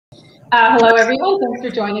Hello, everyone. Thanks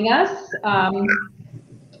for joining us.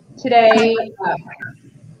 Today,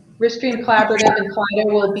 RiskStream Collaborative and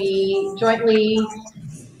Kaleido will be jointly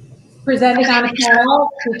presenting on a panel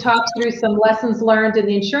to talk through some lessons learned in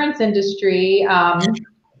the insurance industry.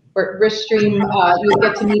 For RiskStream, you'll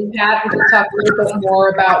get to meet Pat, who will talk a little bit more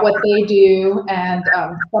about what they do and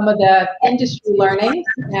some of the industry learnings,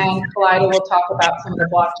 and Kaleido will talk about some of the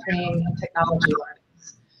blockchain and technology learnings.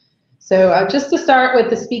 So just to start with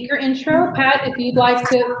the speaker intro, Pat, if you'd like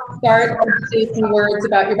to start and say a few words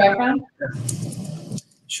about your background.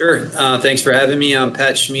 Sure. Thanks for having me. I'm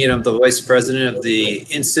Pat Schmid. I'm the Vice President of the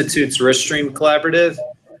Institute's RiskStream Collaborative,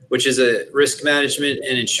 which is a risk management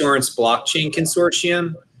and insurance blockchain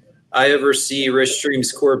consortium. I oversee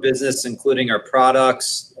RiskStream's core business, including our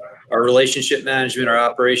products, our relationship management, our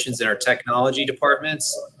operations, and our technology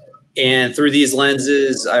departments. And through these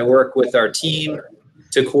lenses, I work with our team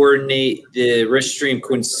to coordinate the RiskStream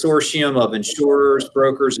consortium of insurers,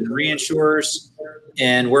 brokers, and reinsurers,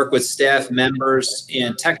 and work with staff members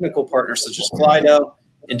and technical partners such as Kaleido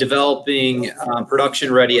in developing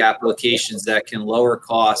production-ready applications that can lower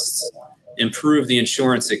costs, improve the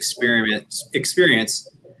insurance experience,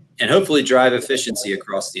 and hopefully drive efficiency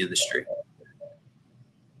across the industry.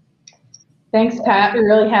 Thanks, Pat. We're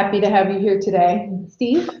really happy to have you here today.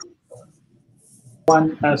 Steve?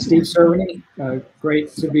 Steve Cerveny.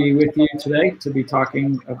 Great to be with you today to be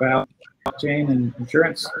talking about blockchain and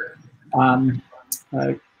insurance. I'm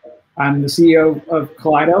the CEO of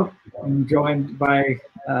Kaleido. I'm joined by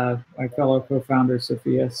my fellow co-founder,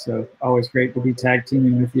 Sophia, so always great to be tag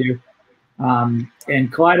teaming with you. And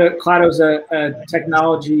Kaleido's a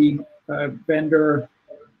technology vendor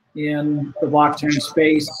in the blockchain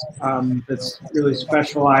space that's really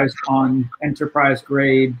specialized on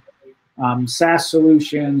enterprise-grade SaaS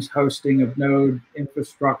solutions, hosting of node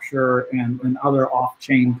infrastructure, and other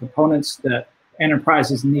off-chain components that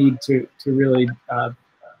enterprises need to really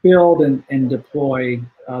build and deploy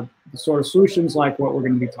the sort of solutions like what we're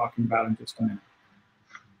going to be talking about in just a minute.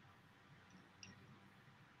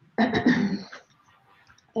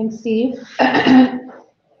 Thanks, Steve.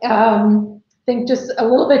 I think just a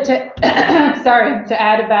little bit to, to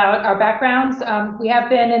add about our backgrounds. We have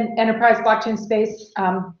been in enterprise blockchain space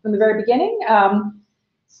from the very beginning.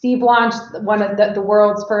 Steve launched one of the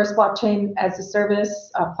world's first blockchain as a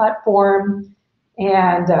service platform,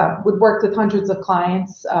 and would work with hundreds of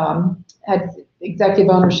clients, had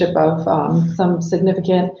executive ownership of some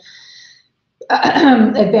significant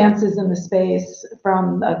advances in the space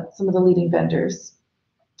from some of the leading vendors.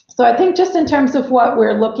 So I think just in terms of what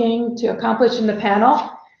we're looking to accomplish in the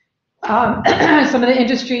panel, some of the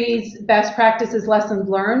industry's best practices, lessons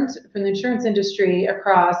learned from the insurance industry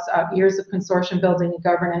across years of consortium building and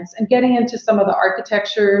governance, and getting into some of the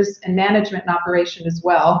architectures and management and operation as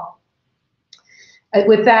well.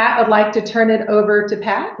 With that, I'd like to turn it over to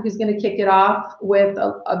Pat, who's going to kick it off with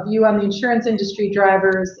a view on the insurance industry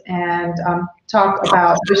drivers and talk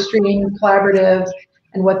about RiskStream Collaborative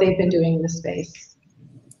and what they've been doing in the space.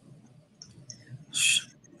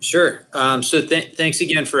 Sure. So thanks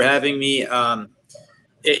again for having me.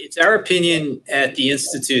 It's our opinion at the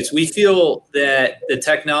Institutes, we feel that the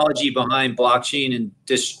technology behind blockchain and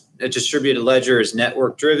distributed ledger is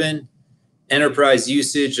network driven. Enterprise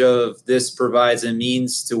usage of this provides a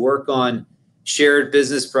means to work on shared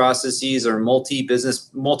business processes or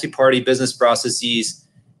multi-party business processes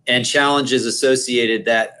and challenges associated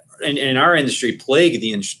that in our industry plague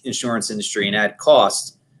the insurance industry and add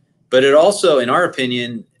cost. But it also, in our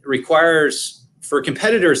opinion, requires, for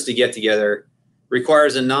competitors to get together,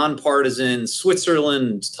 requires a nonpartisan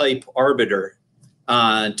Switzerland-type arbiter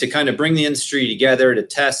to kind of bring the industry together to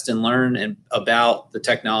test and learn about the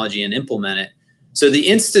technology and implement it. So the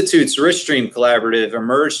Institute's RiskStream Collaborative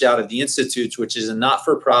emerged out of the Institute, which is a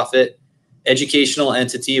not-for-profit educational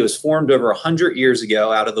entity. It was formed over 100 years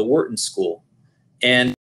ago out of the Wharton School.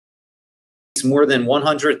 And it's more than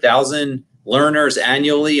 100,000 learners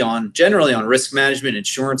annually generally on risk management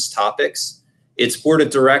insurance topics. Its board of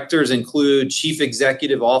directors include chief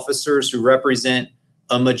executive officers who represent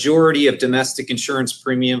a majority of domestic insurance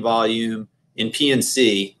premium volume in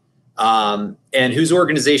P&C, and whose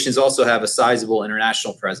organizations also have a sizable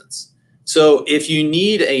international presence. So if you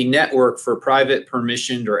need a network for private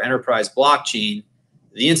permissioned or enterprise blockchain,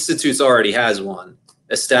 the Institute already has one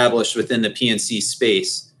established within the P&C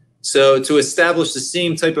space. So to establish the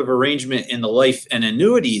same type of arrangement in the life and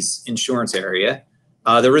annuities insurance area,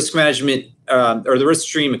 the risk management or the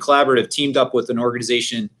RiskStream Collaborative teamed up with an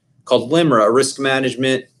organization called LIMRA, a risk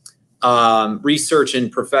management research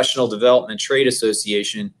and professional development trade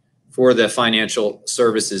association for the financial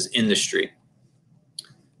services industry.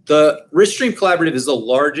 The RiskStream Collaborative is the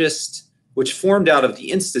largest, which formed out of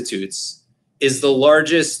the institutes, is the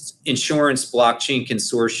largest insurance blockchain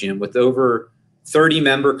consortium with over 30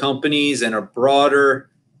 member companies and a broader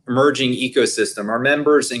emerging ecosystem. Our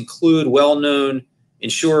members include well-known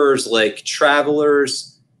insurers like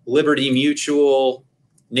Travelers, Liberty Mutual,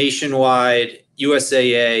 Nationwide,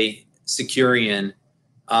 USAA, Securian,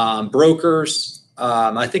 brokers.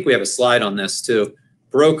 I think we have a slide on this too.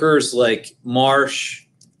 Brokers like Marsh,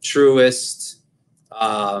 Truist,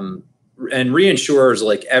 and reinsurers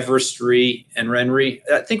like Everest Re and RenRe.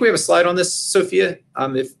 I think we have a slide on this, Sophia,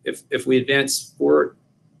 if we advance forward.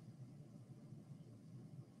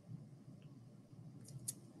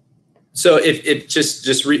 So if just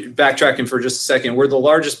backtracking for just a second, we're the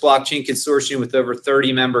largest blockchain consortium with over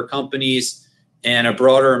 30 member companies and a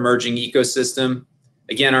broader emerging ecosystem.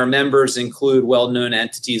 Again, our members include well-known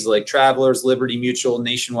entities like Travelers, Liberty Mutual,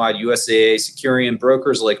 Nationwide, USAA, Securian,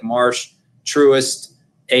 brokers like Marsh, Truist,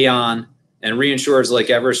 Aon, and reinsurers like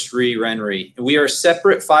Everest Re, RenRe. We are a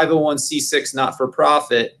separate 501c6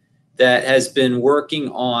 not-for-profit that has been working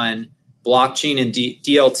on blockchain and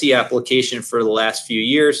DLT application for the last few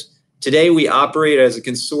years. Today, we operate as a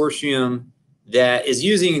consortium that is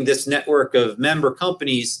using this network of member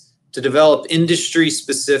companies to develop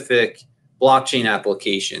industry-specific blockchain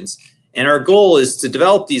applications. And our goal is to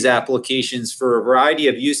develop these applications for a variety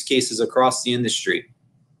of use cases across the industry.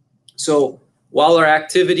 So while our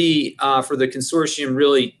activity for the consortium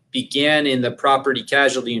really began in the property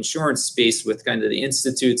casualty insurance space with kind of the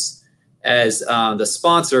institutes as the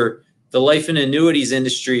sponsor, the life and annuities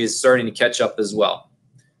industry is starting to catch up as well.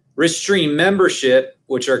 RiskStream membership,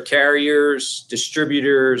 which are carriers,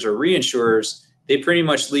 distributors, or reinsurers, they pretty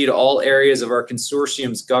much lead all areas of our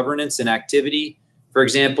consortium's governance and activity. For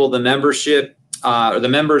example, the membership or the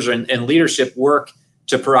members and leadership work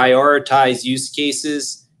to prioritize use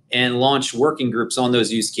cases and launch working groups on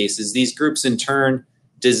those use cases. These groups in turn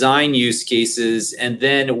design use cases and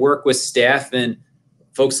then work with staff and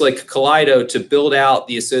folks like Kaleido to build out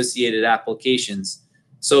the associated applications.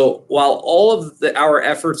 So while all of our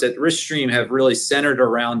efforts at RiskStream have really centered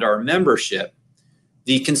around our membership,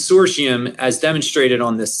 the consortium, as demonstrated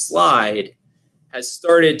on this slide, has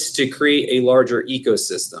started to create a larger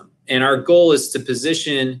ecosystem. And our goal is to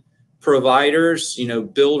position providers,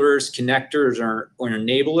 builders, connectors, or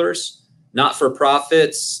enablers,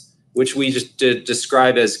 not-for-profits, which we just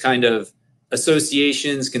describe as kind of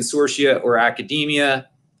associations, consortia, or academia,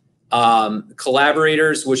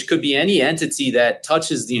 collaborators, which could be any entity that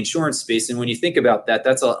touches the insurance space. And when you think about that,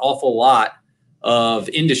 that's an awful lot of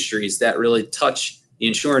industries that really touch the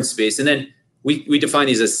insurance space. And then we define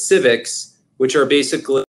these as civics, which are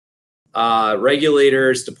basically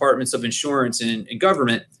regulators, departments of insurance, and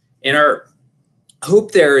government. And our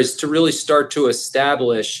hope there is to really start to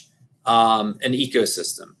establish an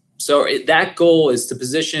ecosystem. So that goal is to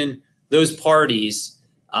position those parties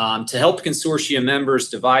to help consortium members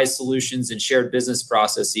devise solutions and shared business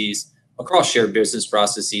processes across shared business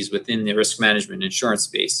processes within the risk management insurance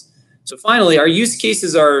space. So finally, our use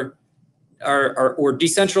cases or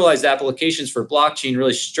decentralized applications for blockchain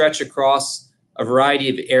really stretch across a variety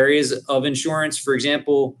of areas of insurance. For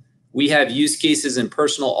example, we have use cases in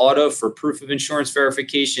personal auto for proof of insurance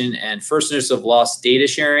verification and first notice of loss data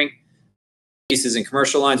sharing. Cases in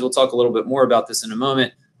commercial lines, we'll talk a little bit more about this in a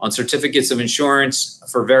moment, on certificates of insurance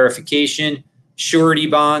for verification, surety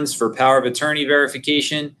bonds for power of attorney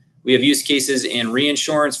verification. We have use cases in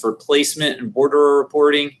reinsurance for placement and bordereau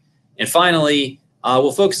reporting. And finally,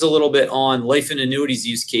 we'll focus a little bit on life and annuities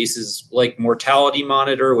use cases like mortality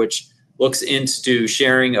monitor, which looks into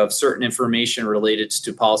sharing of certain information related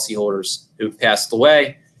to policyholders who've passed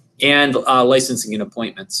away, and licensing and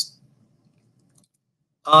appointments.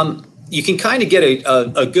 You can kind of get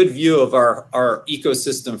a good view of our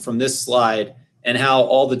ecosystem from this slide and how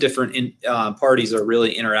all the different parties are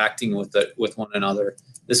really interacting with one another.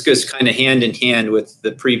 This goes kind of hand in hand with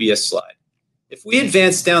the previous slide. If we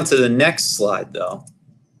advance down to the next slide, though,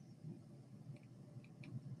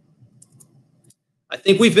 I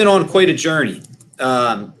think we've been on quite a journey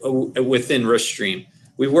within RiskStream.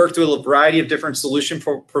 We've worked with a variety of different solution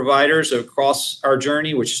providers across our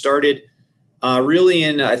journey, which started really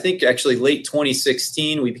in, I think, actually late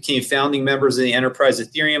 2016. We became founding members of the Enterprise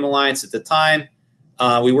Ethereum Alliance at the time.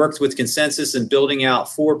 We worked with Consensus in building out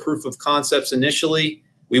 4 proof of concepts initially.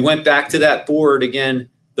 We went back to that board, again,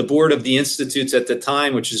 the board of the institutes at the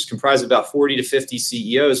time, which is comprised of about 40 to 50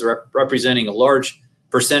 CEOs representing a large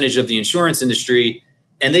percentage of the insurance industry.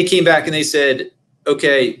 And they came back and they said,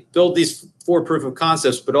 okay, build these 4 proof of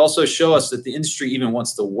concepts, but also show us that the industry even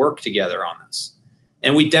wants to work together on this.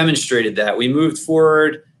 And we demonstrated that. We moved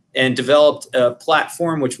forward and developed a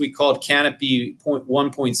platform which we called Canopy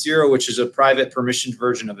 1.0, which is a private permissioned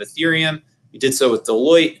version of Ethereum. We did so with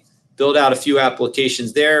Deloitte, built out a few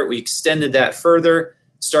applications there. We extended that further,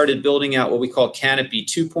 started building out what we call Canopy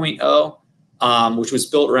 2.0, which was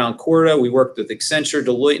built around Corda. We worked with Accenture,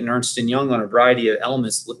 Deloitte, and Ernst & Young on a variety of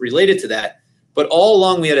elements related to that. But all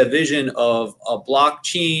along, we had a vision of a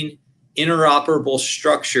blockchain interoperable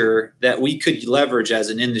structure that we could leverage as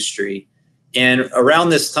an industry. And around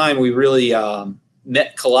this time, we really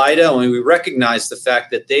met Kaleido, and we recognized the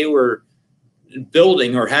fact that they were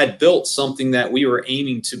building or had built something that we were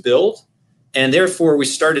aiming to build. And therefore, we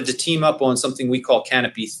started to team up on something we call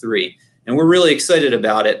Canopy 3. And we're really excited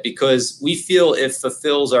about it because we feel it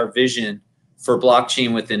fulfills our vision for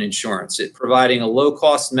blockchain within insurance. It providing a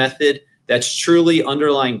low-cost method that's truly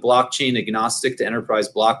underlying blockchain agnostic to enterprise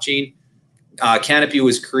blockchain. Canopy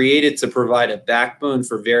was created to provide a backbone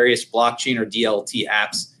for various blockchain or DLT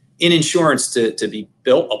apps in insurance to be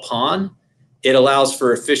built upon. It allows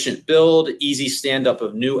for efficient build, easy stand-up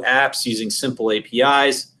of new apps using simple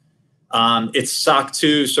APIs. It's SOC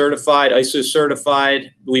 2 certified, ISO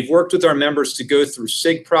certified. We've worked with our members to go through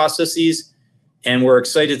SIG processes, and we're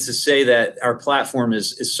excited to say that our platform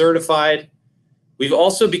is certified. We've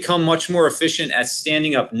also become much more efficient at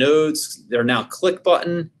standing up nodes. They're now click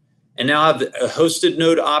button, and now have a hosted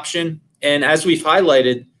node option. And as we've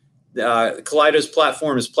highlighted, Kaleido's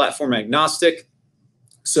platform is platform agnostic.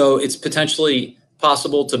 So it's potentially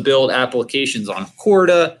possible to build applications on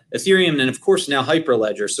Corda, Ethereum, and of course now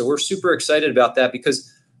Hyperledger. So we're super excited about that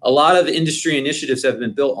because a lot of industry initiatives have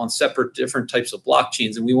been built on separate different types of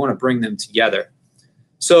blockchains, and we want to bring them together.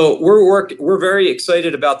 So we're very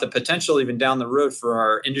excited about the potential even down the road for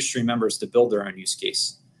our industry members to build their own use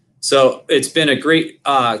case. So it's been a great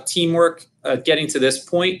teamwork getting to this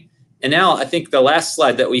point. And now I think the last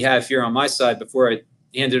slide that we have here on my side before I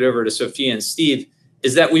hand it over to Sophia and Steve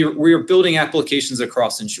is that we're building applications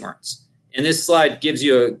across insurance. And this slide gives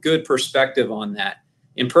you a good perspective on that.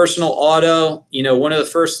 In personal auto, one of the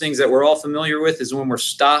first things that we're all familiar with is when we're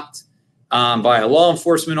stopped by a law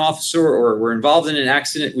enforcement officer or we're involved in an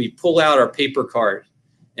accident, we pull out our paper card.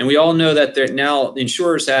 And we all know that now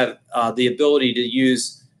insurers have the ability to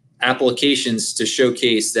use applications to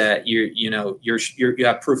showcase that you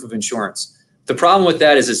have proof of insurance. The problem with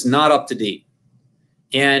that is it's not up to date.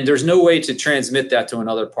 And there's no way to transmit that to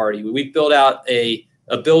another party. We've built out a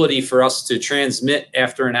ability for us to transmit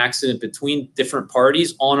after an accident between different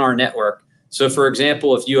parties on our network. So for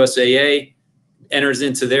example, if USAA enters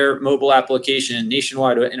into their mobile application and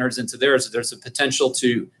Nationwide enters into theirs, there's a potential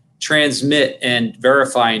to transmit and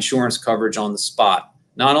verify insurance coverage on the spot,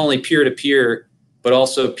 not only peer-to-peer, but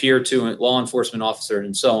also peer to a law enforcement officer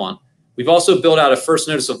and so on. We've also built out a first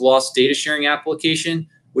notice of loss data sharing application,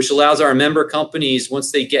 which allows our member companies,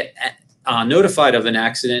 once they get notified of an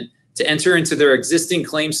accident, to enter into their existing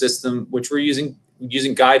claim system, which we're using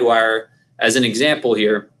Guidewire as an example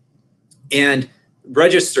here, and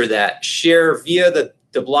register that, share via the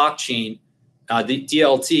blockchain, the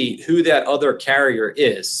DLT, who that other carrier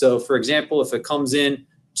is. So for example, if it comes in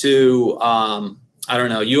to,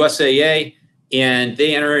 USAA, and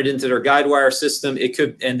they enter it into their Guidewire system,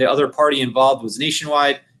 and the other party involved was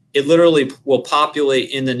Nationwide, it literally will populate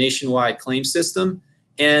in the Nationwide claim system,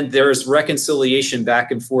 and there's reconciliation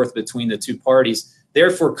back and forth between the two parties,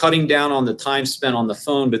 therefore cutting down on the time spent on the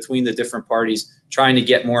phone between the different parties trying to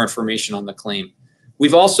get more information on the claim.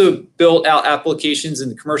 We've also built out applications in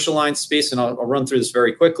the commercial line space, and I'll run through this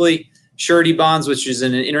very quickly. Surety bonds, which is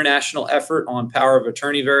an international effort on power of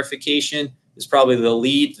attorney verification, is probably the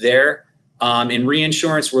lead there. In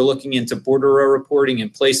reinsurance, we're looking into bordereau reporting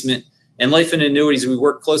and placement. And life and annuities, we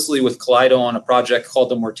work closely with Kaleido on a project called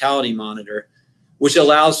the Mortality Monitor, which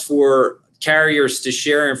allows for carriers to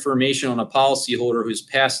share information on a policyholder who's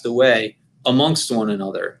passed away amongst one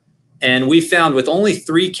another. And we found with only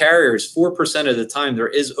 3 carriers, 4% of the time, there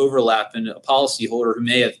is overlap in a policyholder who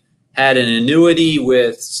may have had an annuity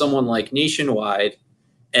with someone like Nationwide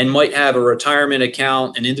and might have a retirement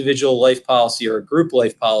account, an individual life policy, or a group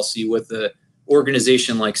life policy with an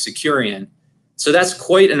organization like Securian. So that's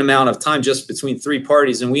quite an amount of time just between 3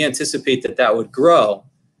 parties, and we anticipate that that would grow.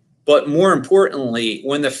 But more importantly,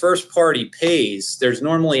 when the first party pays, there's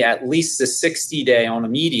normally at least a 60-day on a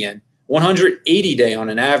median, 180-day on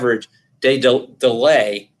an average day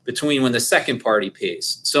delay between when the second party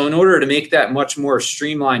pays. So in order to make that much more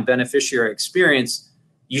streamlined beneficiary experience,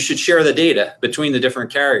 you should share the data between the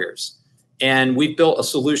different carriers. And we've built a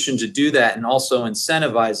solution to do that and also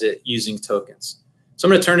incentivize it using tokens. So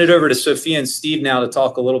I'm going to turn it over to Sophia and Steve now to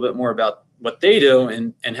talk a little bit more about what they do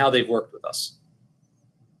and how they've worked with us.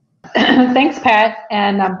 Thanks, Pat.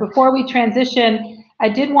 And before we transition, I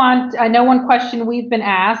know one question we've been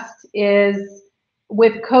asked is,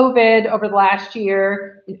 with COVID over the last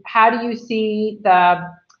year, how do you see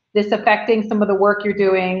this affecting some of the work you're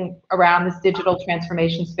doing around this digital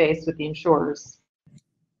transformation space with the insurers?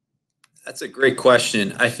 That's a great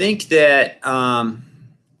question. I think that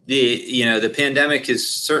the pandemic has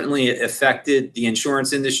certainly affected the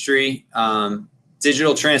insurance industry.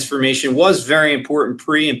 Digital transformation was very important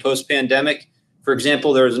pre and post pandemic. For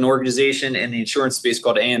example, there was an organization in the insurance space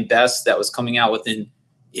called AM Best that was coming out with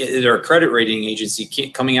they're a credit rating agency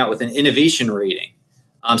coming out with an innovation rating.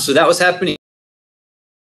 So that was happening.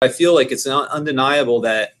 I feel like it's undeniable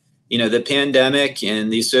that the pandemic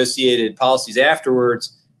and the associated policies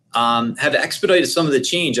afterwards have expedited some of the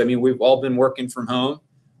change. I mean, we've all been working from home.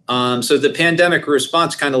 So the pandemic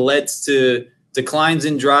response kind of led to declines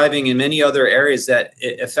in driving and many other areas that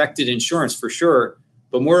affected insurance for sure.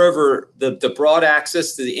 But moreover, the broad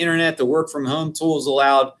access to the internet, the work from home tools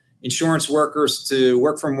allowed insurance workers to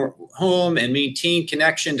work from home and maintain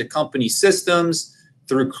connection to company systems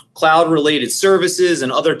through cloud-related services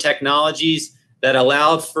and other technologies that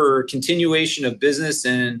allowed for continuation of business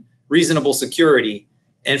and reasonable security.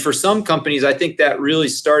 And for some companies, I think that really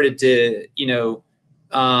started to,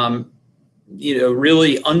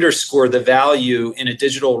 really underscore the value in a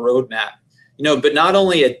digital roadmap. But not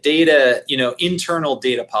only a data, internal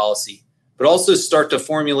data policy, but also start to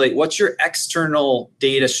formulate what's your external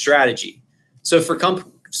data strategy. So for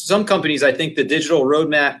some companies, I think the digital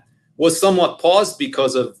roadmap was somewhat paused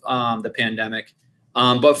because of the pandemic.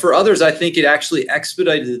 But for others, I think it actually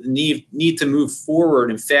expedited the need to move forward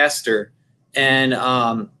and faster. And,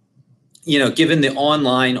 given the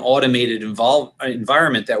online automated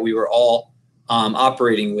environment that we were all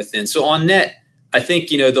operating within. So on net, I think,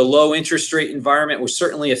 the low interest rate environment, which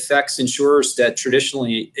certainly affects insurers that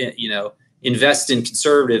traditionally, invest in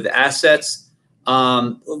conservative assets,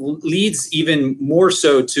 leads even more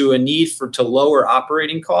so to a need to lower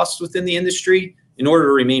operating costs within the industry in order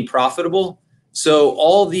to remain profitable. So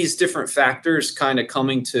all these different factors kind of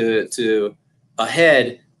coming to a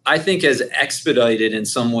head, I think has expedited in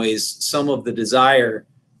some ways some of the desire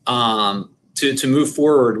to move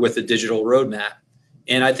forward with a digital roadmap.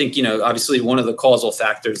 And I think, obviously one of the causal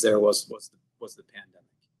factors there was the pandemic.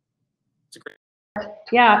 It's a great.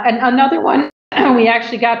 Yeah, and another one we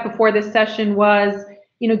actually got before this session was,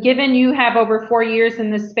 given you have over 4 years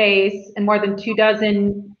in this space and more than 24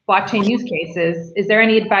 blockchain use cases, is there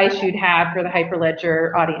any advice you'd have for the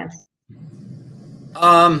Hyperledger audience?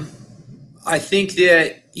 I think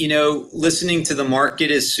that, listening to the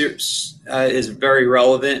market is very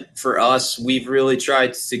relevant for us. We've really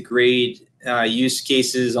tried to grade use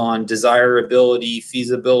cases on desirability,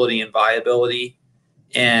 feasibility, and viability,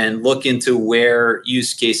 and look into where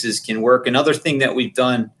use cases can work. Another thing that we've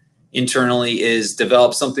done internally is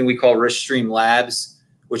develop something we call RiskStream Labs,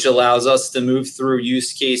 which allows us to move through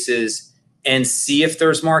use cases and see if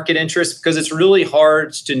there's market interest, because it's really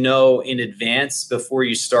hard to know in advance before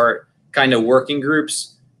you start kind of working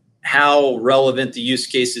groups how relevant the use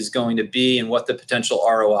case is going to be and what the potential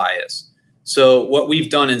ROI is. So what we've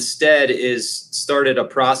done instead is started a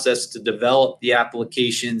process to develop the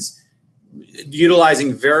applications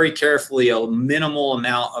utilizing very carefully a minimal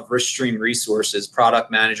amount of RiskStream resources, product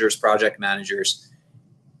managers, project managers,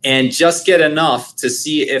 and just get enough to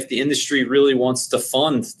see if the industry really wants to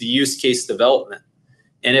fund the use case development.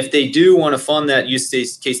 And if they do want to fund that use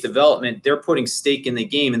case development, they're putting stake in the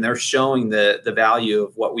game and they're showing the value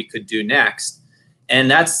of what we could do next. And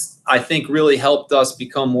that's, I think, really helped us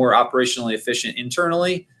become more operationally efficient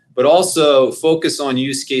internally, but also focus on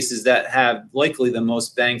use cases that have likely the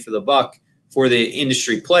most bang for the buck for the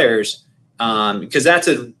industry players, because that's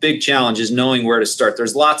a big challenge, is knowing where to start.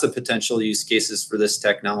 There's lots of potential use cases for this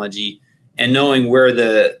technology, and knowing where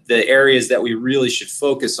the areas that we really should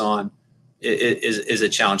focus on is a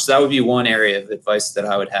challenge. So that would be one area of advice that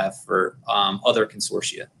I would have for other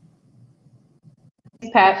consortia.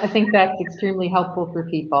 Thanks, Pat. I think that's extremely helpful for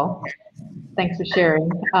people. Thanks for sharing.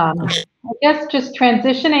 I guess just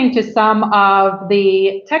transitioning to some of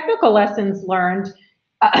the technical lessons learned.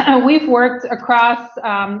 We've worked across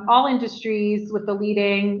all industries with the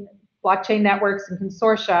leading blockchain networks and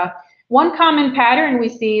consortia. One common pattern we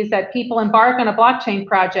see is that people embark on a blockchain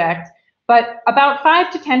project, but about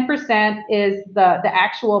 5 to 10% is the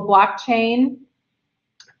actual blockchain,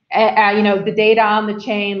 the data on the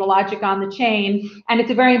chain, the logic on the chain, and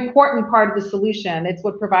it's a very important part of the solution. It's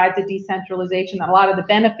what provides the decentralization and a lot of the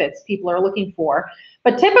benefits people are looking for.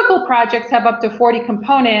 But typical projects have up to 40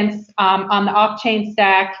 components on the off-chain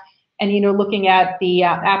stack, and looking at the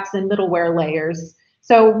apps and middleware layers.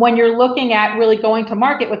 So when you're looking at really going to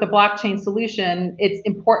market with a blockchain solution, it's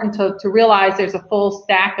important to realize there's a full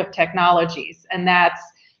stack of technologies, and that's,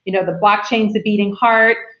 the blockchain's the beating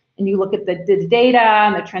heart, and you look at the data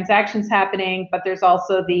and the transactions happening, but there's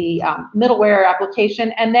also the middleware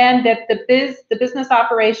application, and then the business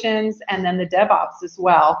operations, and then the DevOps as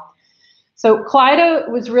well. So Kaleido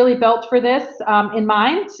was really built for this in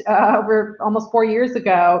mind over almost 4 years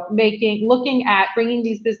ago, looking at bringing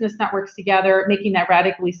these business networks together, making that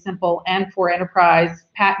radically simple and for enterprise.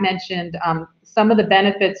 Pat mentioned some of the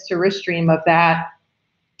benefits to RiskStream of that.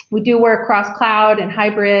 We do work cross cloud and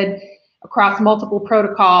hybrid across multiple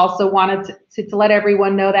protocols, so wanted to let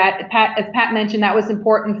everyone know that. As Pat mentioned, that was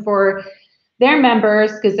important for their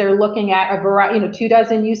members because they're looking at a variety,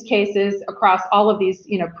 24 use cases across all of these,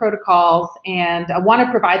 protocols, and I want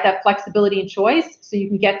to provide that flexibility and choice so you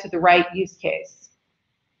can get to the right use case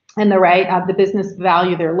and the business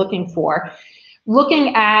value they're looking for.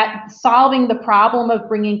 Looking at solving the problem of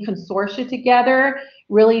bringing consortia together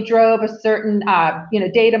really drove a certain,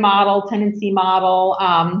 data model, tenancy model,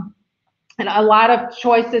 and a lot of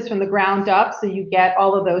choices from the ground up, so you get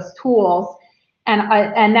all of those tools.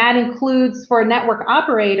 And that includes for network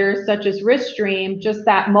operators such as RiskStream, just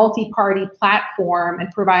that multi-party platform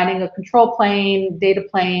and providing a control plane, data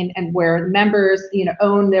plane, and where members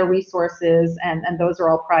own their resources, and those are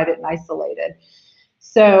all private and isolated.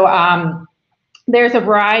 So there's a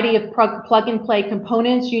variety of plug and play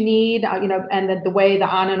components you need, and the way the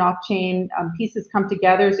on and off chain pieces come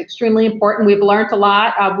together is extremely important. We've learned a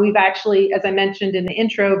lot. We've actually, as I mentioned in the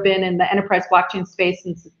intro, been in the enterprise blockchain space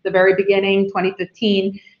since the very beginning,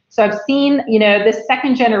 2015. So I've seen, this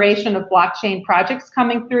second generation of blockchain projects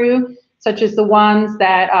coming through, such as the ones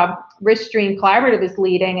that RiskStream Collaborative is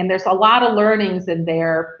leading, and there's a lot of learnings in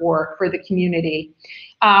there for the community.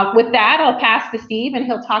 With that, I'll pass to Steve, and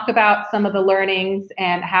he'll talk about some of the learnings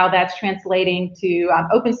and how that's translating to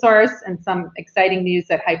open source and some exciting news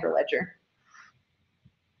at Hyperledger.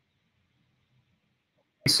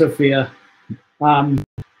 Sophia, in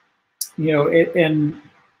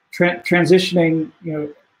transitioning,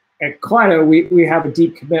 at Kaleido, we have a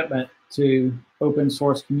deep commitment to open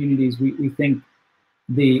source communities. We think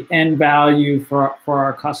the end value for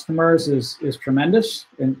our customers is tremendous,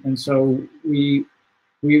 and so we've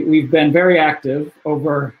been very active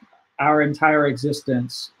over our entire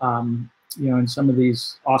existence, in some of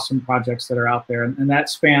these awesome projects that are out there, and that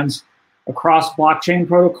spans across blockchain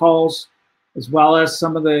protocols, as well as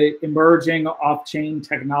some of the emerging off-chain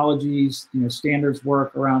technologies, standards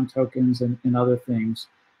work around tokens and other things.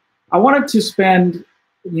 I wanted to spend,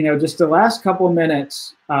 just the last couple of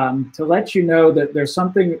minutes to let you know that there's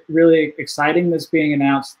something really exciting that's being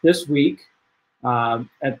announced this week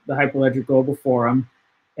at the Hyperledger Global Forum.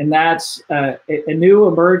 And that's a new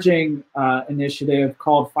emerging initiative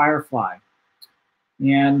called Firefly.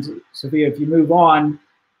 And Sophia, if you move on,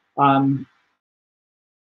 I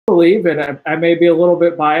believe, and I may be a little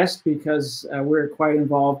bit biased because we're quite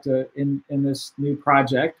involved in this new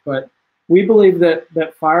project, but we believe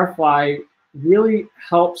that Firefly really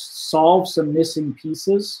helps solve some missing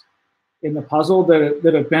pieces in the puzzle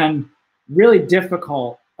that have been really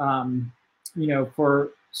difficult,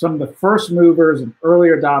 for some of the first movers and early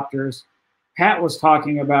adopters. Pat was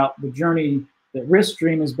talking about the journey that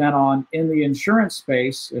RiskStream has been on in the insurance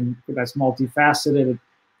space, and that's multifaceted.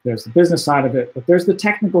 There's the business side of it, but there's the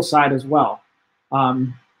technical side as well,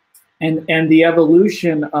 and the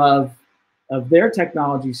evolution of their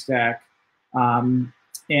technology stack,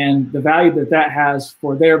 and the value that has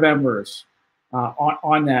for their members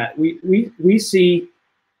on that. We see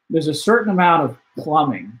there's a certain amount of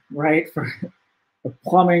plumbing, right?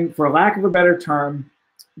 Plumbing, for lack of a better term,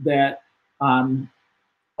 that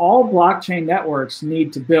all blockchain networks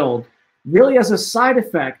need to build, really as a side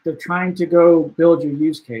effect of trying to go build your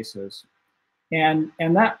use cases. And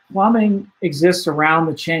that plumbing exists around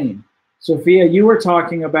the chain. Sophia, you were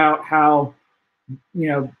talking about how,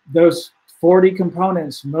 those 40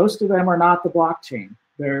 components, most of them are not the blockchain.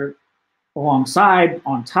 They're alongside,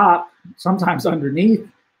 on top, sometimes underneath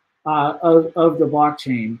of the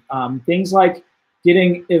blockchain. Things like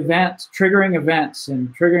getting events, triggering events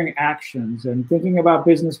and triggering actions, and thinking about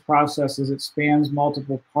business processes. It spans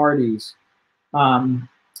multiple parties. And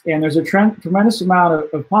there's a tremendous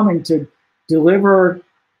amount of plumbing to deliver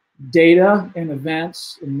data and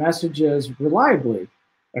events and messages reliably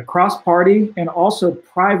across party and also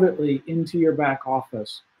privately into your back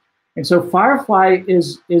office. And so Firefly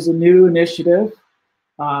is a new initiative,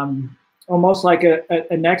 almost like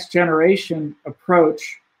a next generation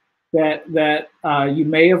approach that you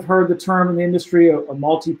may have heard the term in the industry, a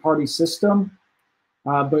multi-party system,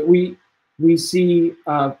 but we we see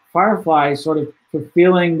Firefly sort of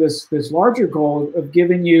fulfilling this larger goal of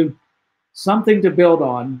giving you something to build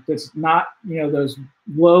on that's not, those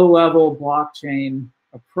low-level blockchain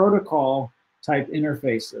protocol type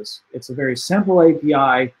interfaces. It's a very simple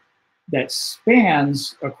API that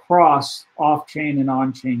spans across off-chain and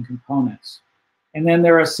on-chain components. And then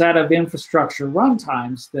there are a set of infrastructure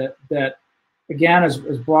runtimes that again, is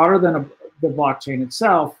broader than the blockchain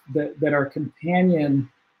itself, that are companion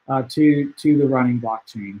to the running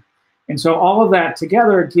blockchain. And so all of that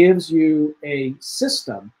together gives you a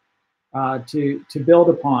system to build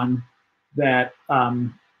upon that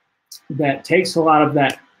that takes a lot of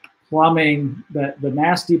that plumbing, the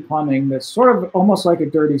nasty plumbing that's sort of almost like a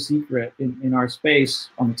dirty secret in our space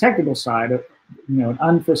on the technical side of, an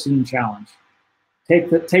unforeseen challenge.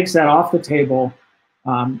 Takes that off the table,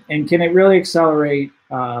 and can it really accelerate,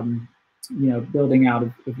 building out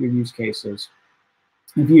of your use cases.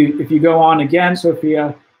 If you go on again,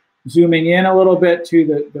 Sophia, zooming in a little bit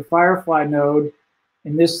to the Firefly node,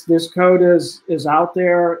 and this code is out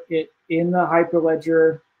there in the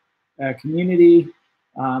Hyperledger community,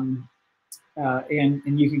 and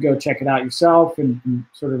you can go check it out yourself and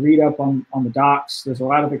sort of read up on the docs. There's a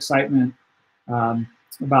lot of excitement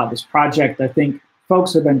about this project. I think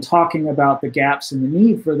folks have been talking about the gaps and the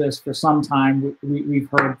need for this for some time. We've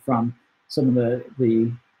heard from some of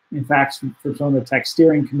in fact, from some of the tech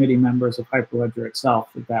steering committee members of Hyperledger itself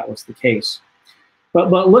that was the case. But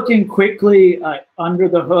looking quickly under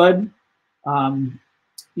the hood,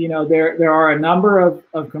 there are a number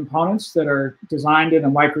of components that are designed in a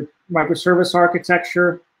microservice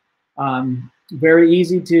architecture, very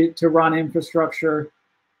easy to run infrastructure.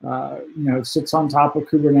 It sits on top of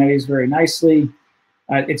Kubernetes very nicely.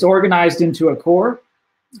 It's organized into a core,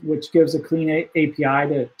 which gives a clean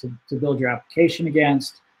API to build your application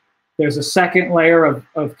against. There's a second layer of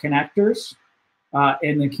connectors,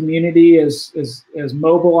 and the community is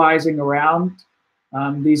mobilizing around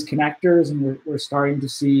these connectors, and we're starting to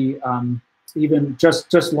see even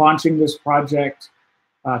just launching this project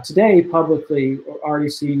today publicly, already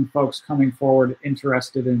seeing folks coming forward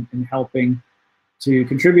interested in helping to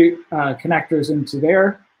contribute connectors into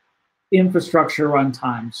their infrastructure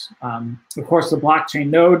runtimes. Of course, the blockchain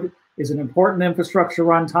node is an important infrastructure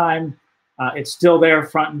runtime. It's still there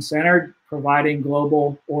front and center, providing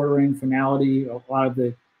global ordering, finality, a lot of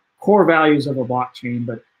the core values of a blockchain,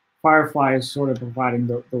 but Firefly is sort of providing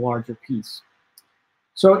the larger piece.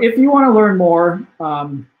 So if you want to learn more,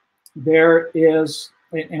 there is,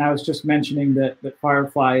 and I was just mentioning that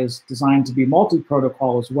Firefly is designed to be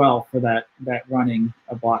multi-protocol as well for that running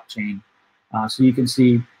a blockchain. So you can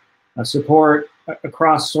see support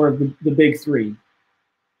across sort of the big three.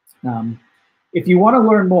 If you want to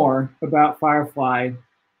learn more about Firefly,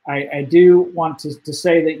 I do want to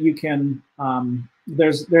say that you can,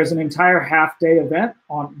 there's an entire half-day event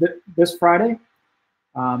on this Friday,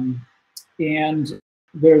 and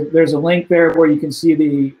there's a link there where you can see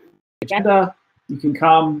the agenda. You can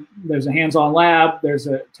come, there's a hands-on lab, there's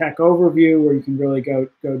a tech overview where you can really go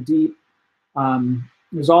deep.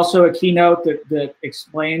 There's also a keynote that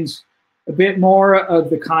explains a bit more of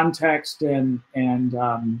the context and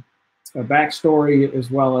a backstory,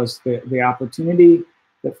 as well as the opportunity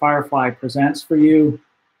that Firefly presents for you.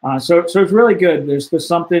 So it's really good. There's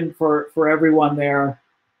something for everyone there.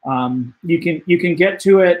 You can get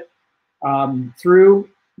to it through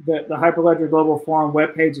the Hyperledger Global Forum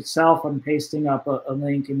webpage itself. I'm pasting up a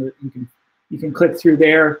link, and you can click through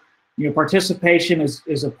there. Participation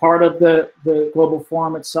is a part of the Global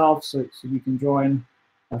Forum itself, so you can join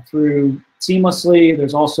through seamlessly.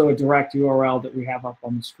 There's also a direct URL that we have up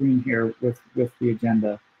on the screen here with the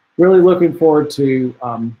agenda. Really looking forward to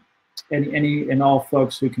any and all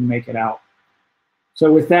folks who can make it out.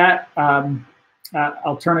 So with that,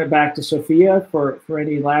 I'll turn it back to Sophia for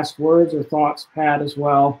any last words or thoughts, Pat as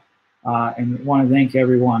well, and want to thank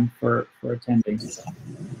everyone for attending.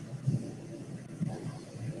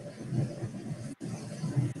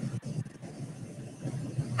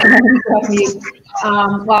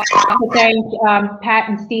 Well, thank Pat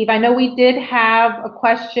and Steve. I know we did have a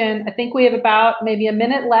question. I think we have about maybe a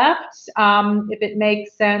minute left, if it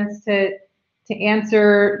makes sense to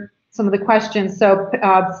answer some of the questions. So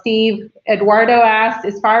Steve Eduardo asked,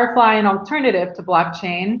 is Firefly an alternative to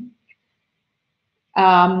blockchain?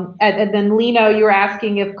 And then Lino, you were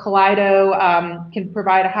asking if Kaleido can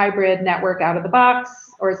provide a hybrid network out of the box,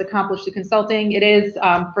 or is accomplished through consulting. It is,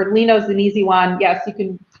 for Lino's an easy one. Yes, you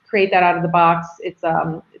can create that out of the box. It's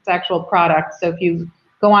actual product. So if you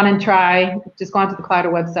go on and try, just go onto the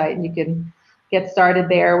Kaleido website and you can get started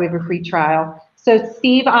there. We have a free trial. So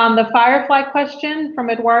Steve, on the Firefly question from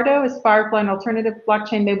Eduardo, is Firefly an alternative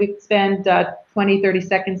blockchain? Maybe we could spend 20, 30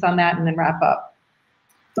 seconds on that and then wrap up.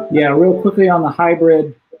 Yeah, real quickly on the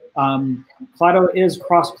hybrid, Kaleido is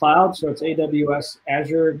cross-cloud, so it's AWS,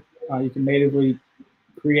 Azure. You can natively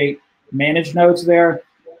create managed nodes there.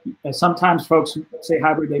 Sometimes folks say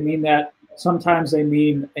hybrid, they mean that. Sometimes they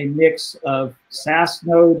mean a mix of SaaS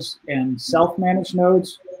nodes and self-managed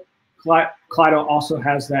nodes. Kaleido also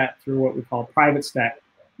has that through what we call private stack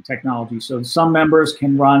technology. So some members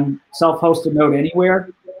can run self-hosted node anywhere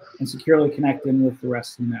and securely connect in with the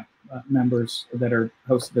rest of the members that are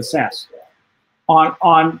hosted as SaaS.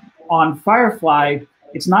 On Firefly,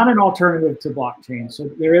 it's not an alternative to blockchain. So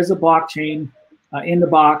there is a blockchain in the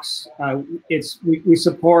box. We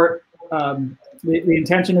support, the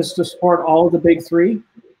intention is to support all of the big three,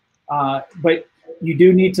 but you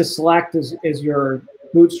do need to select as your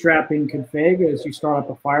bootstrapping config. As you start up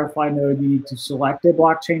a Firefly node, you need to select a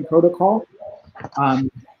blockchain protocol.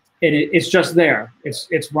 And it's just there,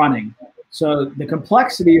 it's running. So the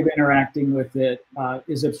complexity of interacting with it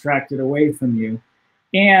is abstracted away from you.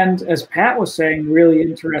 And as Pat was saying, really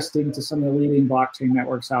interesting to some of the leading blockchain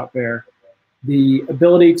networks out there, the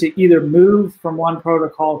ability to either move from one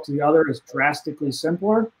protocol to the other is drastically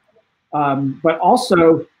simpler, but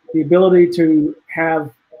also the ability to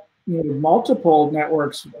have multiple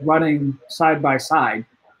networks running side by side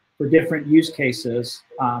for different use cases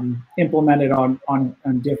implemented on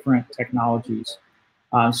different technologies.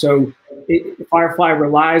 So Firefly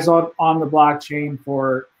relies on the blockchain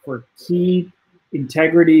for key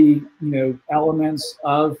integrity elements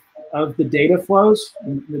of the data flows,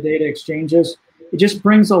 the data exchanges. It just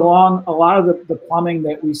brings along a lot of the plumbing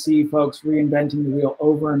that we see folks reinventing the wheel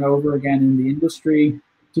over and over again in the industry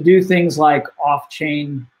to do things like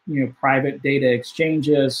off-chain, private data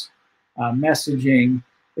exchanges, messaging,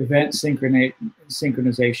 event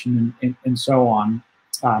synchronization, and so on.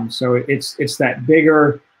 So it's that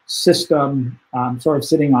bigger system sort of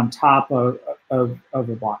sitting on top of a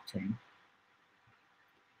blockchain.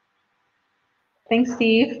 Thanks,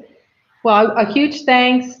 Steve. Well, a huge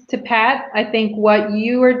thanks to Pat. I think what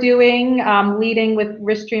you are doing, leading with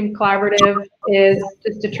RiskStream Collaborative, is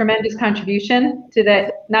just a tremendous contribution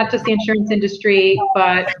to not just the insurance industry,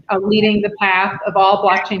 but leading the path of all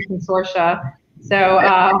blockchain consortia. So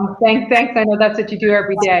thanks. I know that's what you do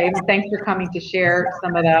every day. And thanks for coming to share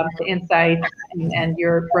some of the insights and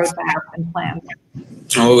your roadmap and plans.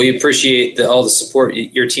 Well, we appreciate all the support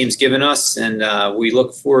your team's given us, and we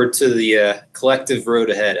look forward to the collective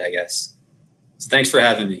road ahead, I guess. So thanks for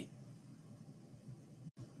having me.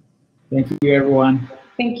 Thank you, everyone.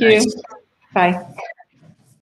 Thank you. Thanks. Bye.